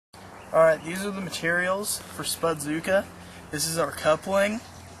Alright, these are the materials for Spudzuka. This is our coupling,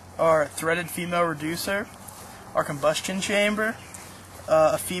 our threaded female reducer, our combustion chamber,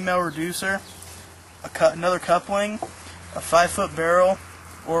 a female reducer, another coupling, a 5-foot barrel,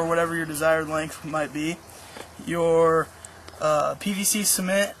 or whatever your desired length might be, your PVC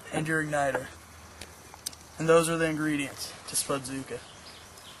cement, and your igniter. And those are the ingredients to Spudzuka.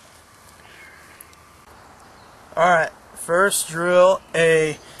 Alright, first drill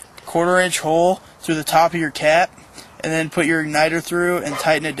a 1/4 inch hole through the top of your cap, and then put your igniter through and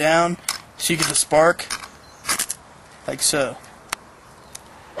tighten it down so you get the spark, like so.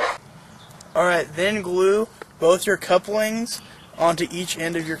 Alright, then glue both your couplings onto each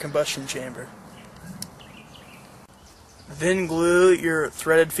end of your combustion chamber. Then glue your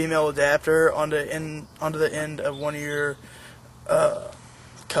threaded female adapter onto the end of one of your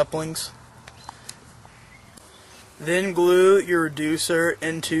couplings. Then glue your reducer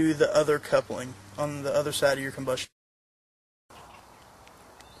into the other coupling on the other side of your combustion.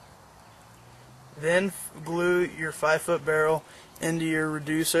 Then glue your 5-foot barrel into your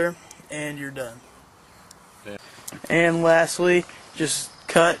reducer, and you're done. Yeah. And lastly, just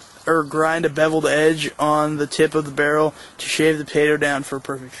cut or grind a beveled edge on the tip of the barrel to shave the potato down for a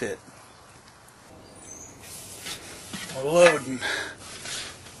perfect fit. Loading.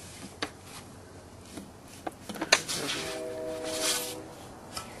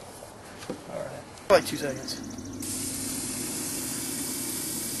 Alright. Like 2 seconds.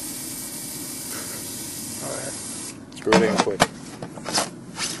 Alright. Screw it in quick.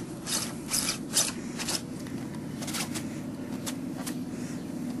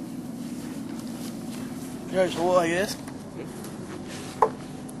 You guys hold like this?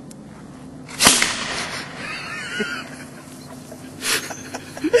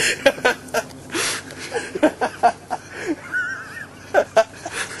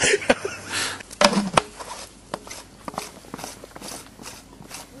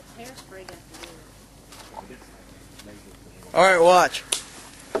 Alright, watch.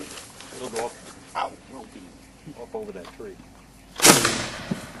 It'll go up. Ow, it'll be up over that tree.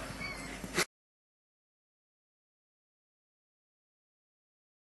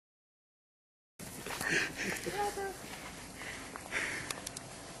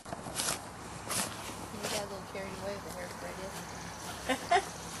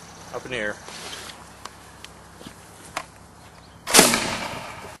 Up in the air.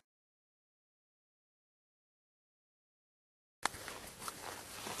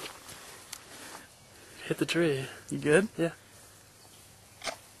 Hit the tree. You good? Yeah.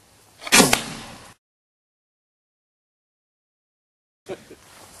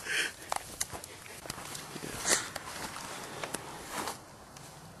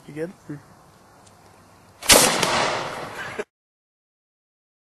 You good?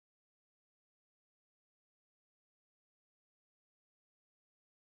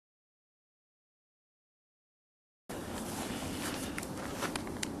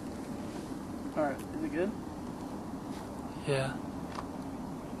 Alright, is it good? Yeah.